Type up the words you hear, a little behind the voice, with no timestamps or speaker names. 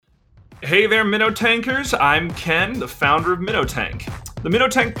Hey there, Minnow Tankers. I'm Ken, the founder of Minnow Tank. The Minnow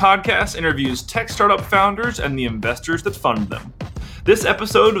Tank podcast interviews tech startup founders and the investors that fund them. This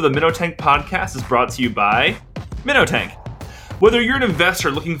episode of the Minnow Tank podcast is brought to you by Minnow Tank. Whether you're an investor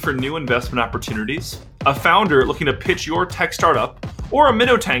looking for new investment opportunities, a founder looking to pitch your tech startup, or a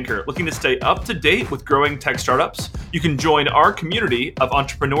Minnow Tanker looking to stay up to date with growing tech startups, you can join our community of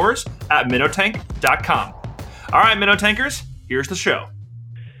entrepreneurs at minnowtank.com. All right, Minnow Tankers, here's the show.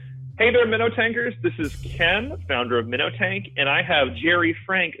 Hey there, Minnow Tankers. This is Ken, founder of Minnow Tank, and I have Jerry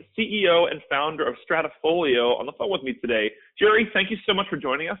Frank, CEO and founder of Stratafolio, on the phone with me today. Jerry, thank you so much for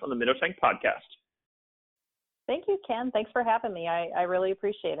joining us on the Minnow Tank podcast. Thank you, Ken. Thanks for having me. I really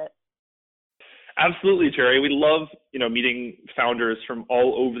appreciate it. Absolutely, Jerry. We love, meeting founders from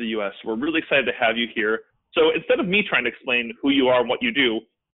all over the U.S. We're really excited to have you here. So instead of me trying to explain who you are and what you do,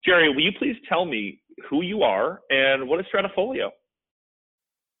 Jerry, will you please tell me who you are and what is Stratafolio?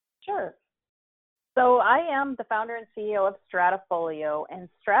 Sure. So I am the founder and CEO of Stratafolio, and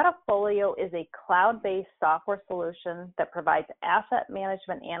Stratafolio is a cloud-based software solution that provides asset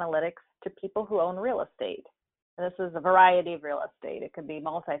management analytics to people who own real estate. And this is a variety of real estate. It could be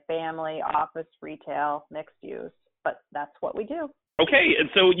multifamily, office, retail, mixed use, but that's what we do. Okay,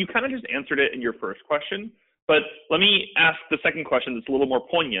 and so you kind of just answered it in your first question, but let me ask the second question that's a little more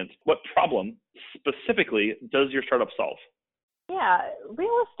poignant. What problem specifically does your startup solve? Yeah,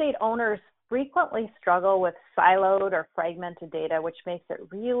 real estate owners frequently struggle with siloed or fragmented data, which makes it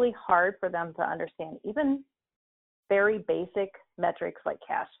really hard for them to understand even very basic metrics like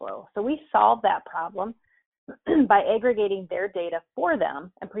cash flow. So we solve that problem by aggregating their data for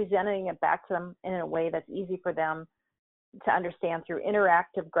them and presenting it back to them in a way that's easy for them to understand through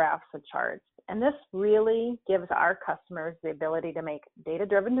interactive graphs and charts. And this really gives our customers the ability to make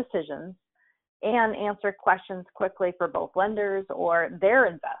data-driven decisions and answer questions quickly for both lenders or their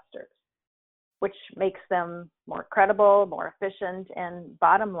investors, which makes them more credible, more efficient, and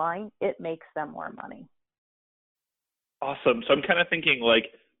bottom line, it makes them more money. Awesome. So I'm kind of thinking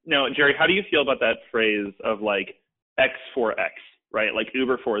now, Jerry, how do you feel about that phrase of X for X, right? Like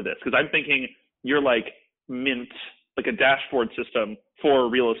Uber for this? Because I'm thinking you're like Mint, like a dashboard system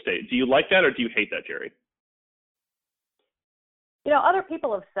for real estate. Do you like that or do you hate that, Jerry? Other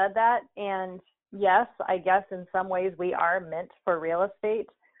people have said that, and yes, I guess in some ways we are meant for real estate.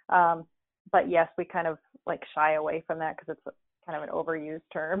 But yes, we kind of shy away from that because it's kind of an overused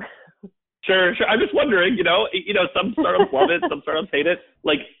term. Sure. I'm just wondering, some startups love it, some startups hate it.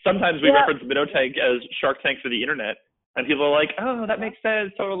 Sometimes we reference Minnow Tank as Shark Tank for the internet, and people are like, oh, that makes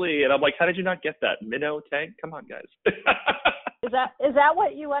sense, totally. And I'm like, how did you not get that? Minnow Tank? Come on, guys. Is that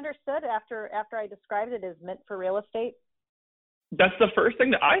what you understood after I described it as meant for real estate? That's the first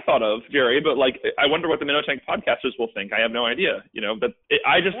thing that I thought of, Jerry, but I wonder what the Minnow Tank podcasters will think. I have no idea, but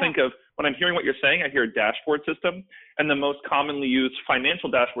I just think of, when I'm hearing what you're saying, I hear a dashboard system, and the most commonly used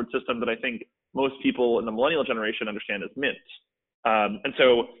financial dashboard system that I think most people in the millennial generation understand is Mint. And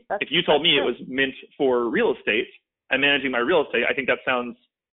so if you told me it was Mint for real estate and managing my real estate, I think that sounds,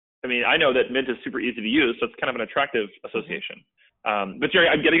 I know that Mint is super easy to use, so it's kind of an attractive association. But Jerry,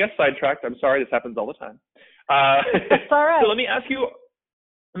 I'm getting us sidetracked. I'm sorry, this happens all the time. That's all right. So let me ask you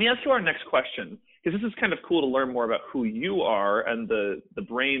our next question, because this is kind of cool to learn more about who you are and the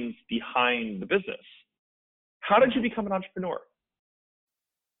brains behind the business. How did you become an entrepreneur?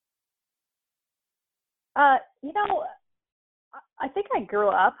 I think I grew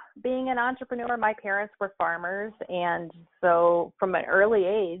up being an entrepreneur. My parents were farmers, and so from an early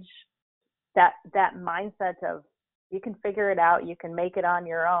age, that mindset of you can figure it out, you can make it on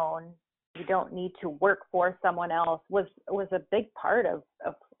your own, you don't need to work for someone else was a big part of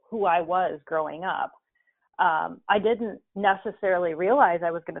who I was growing up. I didn't necessarily realize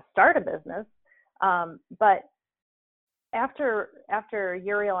I was going to start a business, but after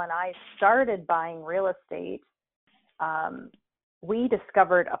Uriel and I started buying real estate, we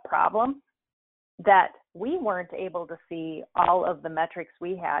discovered a problem that we weren't able to see all of the metrics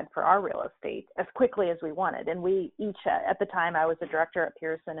we had for our real estate as quickly as we wanted. And we each, at the time, I was a director at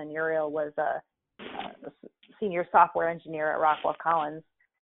Pearson and Uriel was a senior software engineer at Rockwell Collins.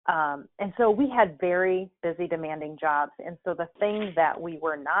 And so we had very busy, demanding jobs. And so the thing that we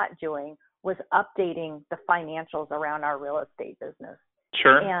were not doing was updating the financials around our real estate business.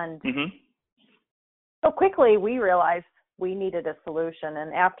 Sure. And so quickly we realized we needed a solution.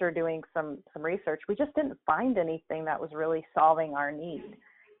 And after doing some research, we just didn't find anything that was really solving our need.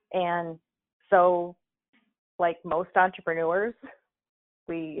 And so, like most entrepreneurs,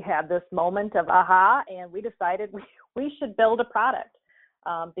 we had this moment of aha, and we decided we should build a product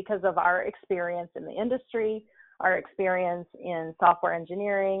because of our experience in the industry, our experience in software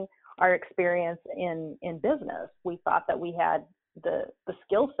engineering, our experience in business. We thought that we had the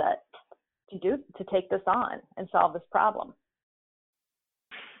skill set to take this on and solve this problem.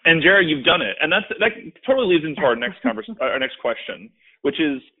 And Jerry, you've done it, and that totally leads into our next our next question, which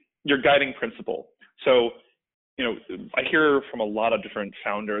is your guiding principle. So, I hear from a lot of different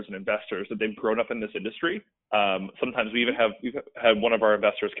founders and investors that they've grown up in this industry. Sometimes we've had one of our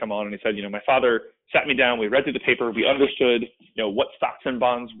investors come on and he said, my father sat me down, we read through the paper, we understood, what stocks and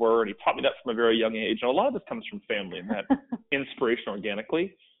bonds were, and he taught me that from a very young age. And a lot of this comes from family and that inspiration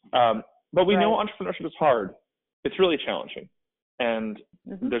organically. But we know entrepreneurship is hard. It's really challenging. And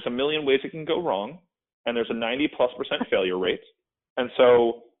there's a million ways it can go wrong, and there's a 90+% failure rate. And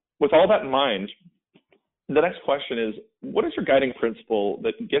so with all that in mind, the next question is, what is your guiding principle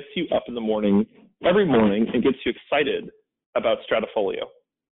that gets you up in the morning, every morning, and gets you excited about Stratafolio?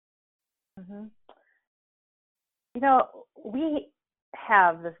 We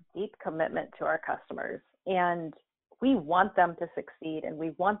have this deep commitment to our customers, and we want them to succeed, and we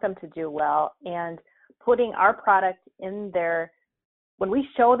want them to do well. And putting our product in their, when we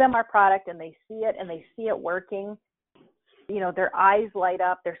show them our product and they see it working, their eyes light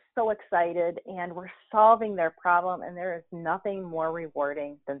up, they're so excited, and we're solving their problem. And there is nothing more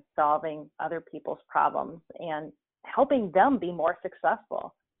rewarding than solving other people's problems and helping them be more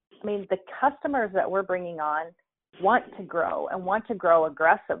successful. I mean, the customers that we're bringing on want to grow and want to grow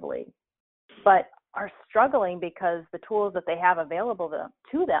aggressively, but are struggling because the tools that they have available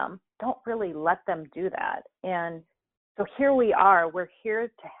to them don't really let them do that. And so here we are, we're here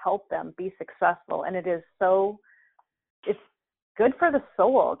to help them be successful. And it's good for the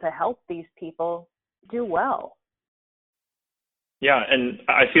soul to help these people do well. Yeah, and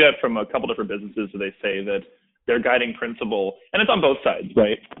I see that from a couple different businesses where they say that their guiding principle, and it's on both sides,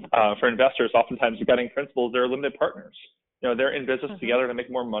 right? For investors, oftentimes the guiding principle is they're limited partners. They're in business together to make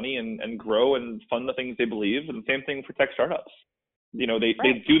more money and grow and fund the things they believe. And the same thing for tech startups. They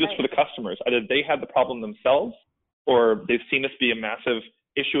do this for the customers. Either they had the problem themselves, or they've seen this be a massive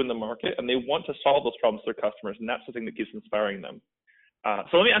issue in the market, and they want to solve those problems for their customers, and that's the thing that keeps inspiring them.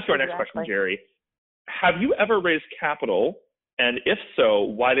 So let me ask you our next question, Jerry. Have you ever raised capital, and if so,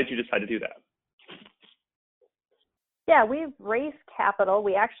 why did you decide to do that? Yeah, we've raised capital.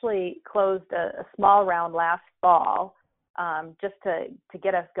 We actually closed a small round last fall just to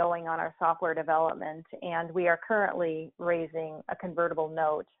get us going on our software development, and we are currently raising a convertible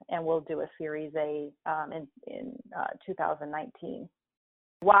note, and we'll do a Series A in 2019.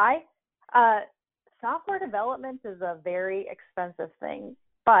 Why? Software development is a very expensive thing,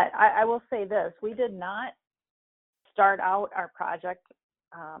 but I will say this: we did not start out our project,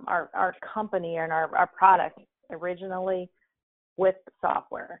 our company and our product originally with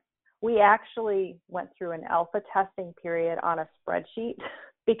software. We actually went through an alpha testing period on a spreadsheet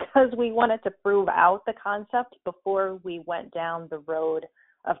because we wanted to prove out the concept before we went down the road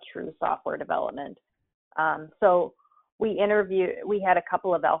of true software development. So we had a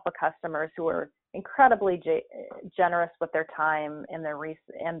couple of alpha customers who were incredibly generous with their time and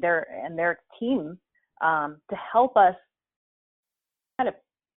their team to help us kind of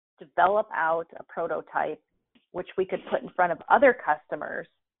develop out a prototype which we could put in front of other customers.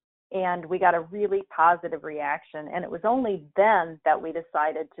 And we got a really positive reaction. And it was only then that we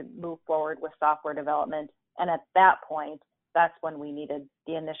decided to move forward with software development. And at that point, that's when we needed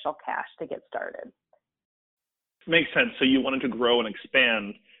the initial cash to get started. Makes sense. So you wanted to grow and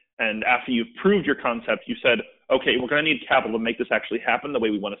expand. And after you've proved your concept, you said, okay, we're going to need capital to make this actually happen the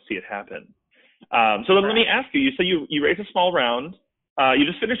way we want to see it happen. So then let me ask you, you said you raised a small round. You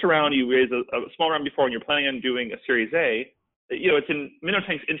just finished a round. You raised a small round before, and you're planning on doing a Series A. It's in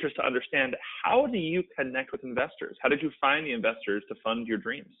Minotank's interest to understand, how do you connect with investors? How did you find the investors to fund your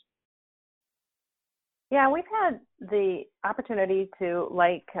dreams? Yeah, we've had the opportunity to,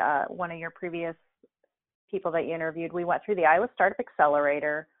 like one of your previous people that you interviewed, we went through the Iowa Startup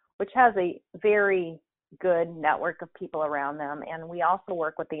Accelerator, which has a very good network of people around them. And we also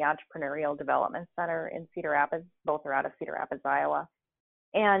work with the Entrepreneurial Development Center in Cedar Rapids. Both are out of Cedar Rapids, Iowa.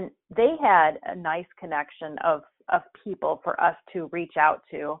 And they had a nice connection of people for us to reach out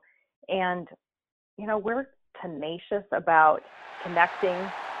to. And, we're tenacious about connecting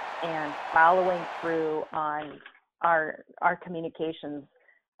and following through on our communications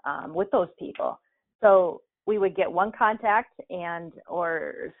with those people. So we would get one contact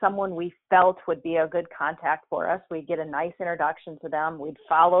or someone we felt would be a good contact for us. We'd get a nice introduction to them. We'd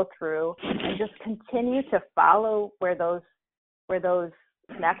follow through and just continue to follow where those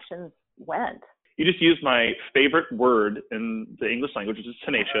connections went. You just used my favorite word in the English language, which is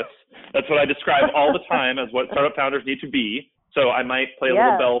tenacious. That's what I describe all the time as what startup founders need to be. So I might play a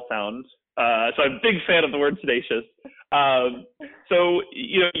little bell sound. So I'm a big fan of the word tenacious. So,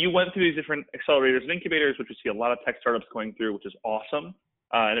 you went through these different accelerators and incubators, which we see a lot of tech startups going through, which is awesome.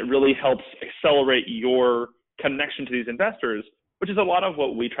 And it really helps accelerate your connection to these investors, which is a lot of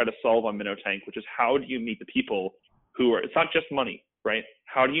what we try to solve on Minotank, which is how do you meet the people who are, it's not just money, right?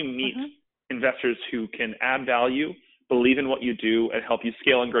 How do you meet investors who can add value, believe in what you do, and help you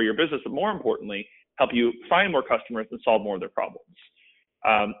scale and grow your business, but more importantly, help you find more customers and solve more of their problems.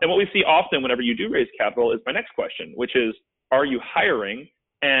 And what we see often whenever you do raise capital is my next question, which is, are you hiring,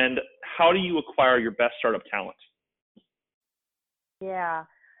 and how do you acquire your best startup talent? Yeah.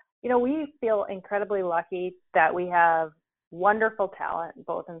 We feel incredibly lucky that we have wonderful talent,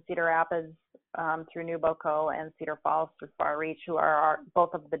 both in Cedar Rapids through NewBoCo and Cedar Falls through FarReach, who are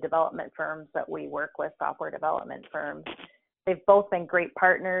both of the development firms that we work with, software development firms. They've both been great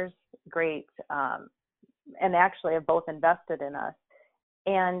partners, and actually have both invested in us.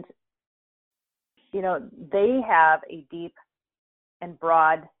 And, they have a deep and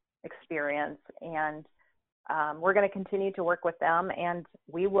broad experience, and we're going to continue to work with them, and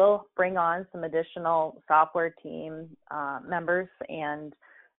we will bring on some additional software team members and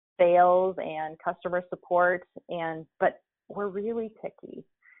sales and customer support, but we're really picky.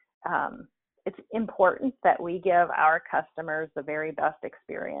 It's important that we give our customers the very best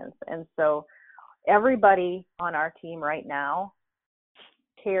experience. And so everybody on our team right now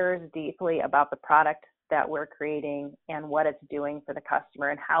cares deeply about the product that we're creating and what it's doing for the customer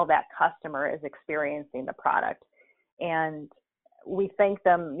and how that customer is experiencing the product. And we thank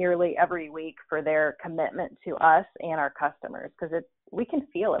them nearly every week for their commitment to us and our customers, because we can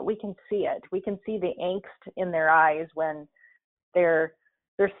feel it, we can see it, we can see the angst in their eyes when they're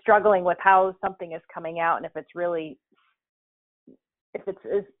struggling with how something is coming out, and if it's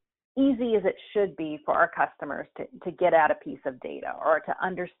as easy as it should be for our customers to get at a piece of data or to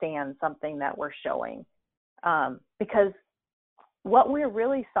understand something that we're showing. Because what we're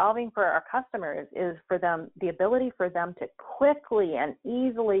really solving for our customers is for them, the ability for them to quickly and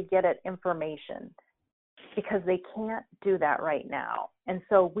easily get at information, because they can't do that right now. And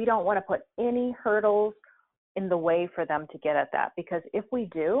so we don't want to put any hurdles in the way for them to get at that, because if we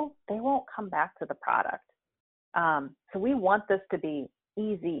do, they won't come back to the product. So we want this to be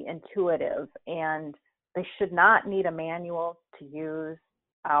easy, intuitive, and they should not need a manual to use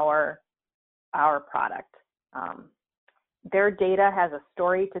our product. Their data has a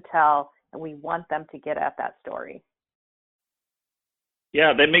story to tell, and we want them to get at that story.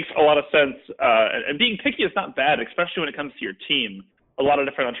 Yeah, that makes a lot of sense. And being picky is not bad, especially when it comes to your team. A lot of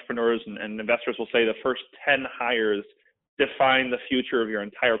different entrepreneurs and investors will say the first 10 hires define the future of your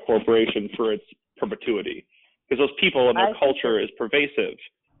entire corporation for its perpetuity, because those people and their culture is pervasive.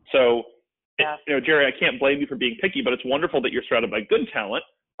 So, Jerry, I can't blame you for being picky, but it's wonderful that you're surrounded by good talent.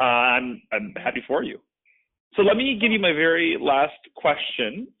 I'm happy for you. So let me give you my very last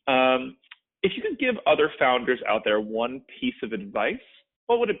question. If you could give other founders out there one piece of advice,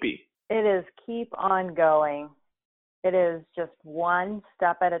 what would it be? It is keep on going. It is just one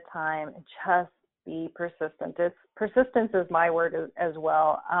step at a time. Just be persistent. Persistence is my word as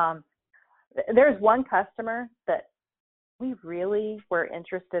well. There's one customer that we really were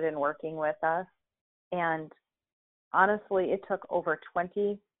interested in working with us, and honestly, it took over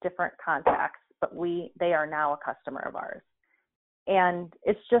 20 different contacts, but they are now a customer of ours. And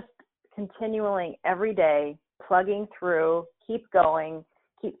it's just continually every day plugging through, keep going,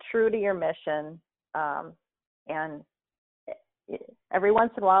 keep true to your mission, and every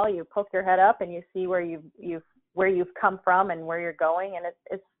once in a while you poke your head up and you see where you've come from and where you're going, and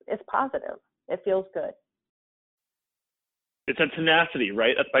it's positive. It feels good. It's a tenacity,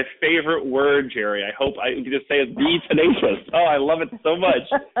 right? That's my favorite word, Jerry. I hope I can just say it, be tenacious. Oh, I love it so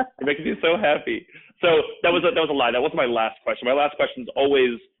much. It makes me so happy. So that was a lie. That wasn't my last question. My last question is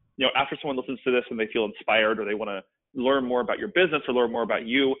always, after someone listens to this and they feel inspired or they want to learn more about your business or learn more about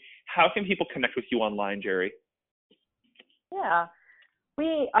you, how can people connect with you online, Jerry? Yeah,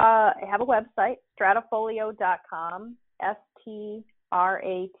 we have a website, stratafolio.com,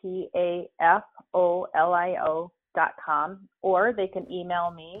 stratafolio.com, or they can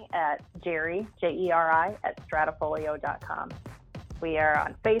email me at Jerry, Jeri, @stratafolio.com. We are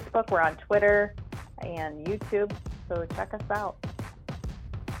on Facebook, we're on Twitter, and YouTube, so check us out.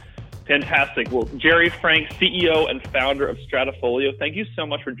 Fantastic. Well, Jerry Frank, CEO and founder of Stratafolio, thank you so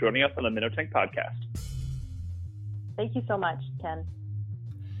much for joining us on the Minotank podcast. Thank you so much, Ken.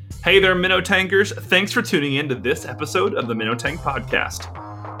 Hey there, Minotankers. Thanks for tuning in to this episode of the Minotank podcast.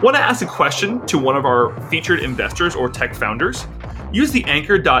 Want to ask a question to one of our featured investors or tech founders? Use the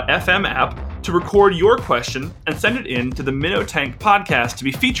Anchor.fm app to record your question and send it in to the Minnow Tank podcast to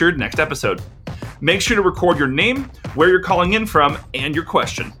be featured next episode. Make sure to record your name, where you're calling in from, and your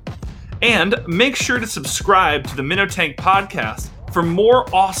question. And make sure to subscribe to the Minnow Tank podcast for more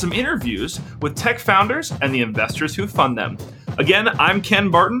awesome interviews with tech founders and the investors who fund them. Again, I'm Ken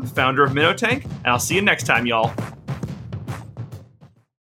Barton, founder of Minnow Tank, and I'll see you next time, y'all.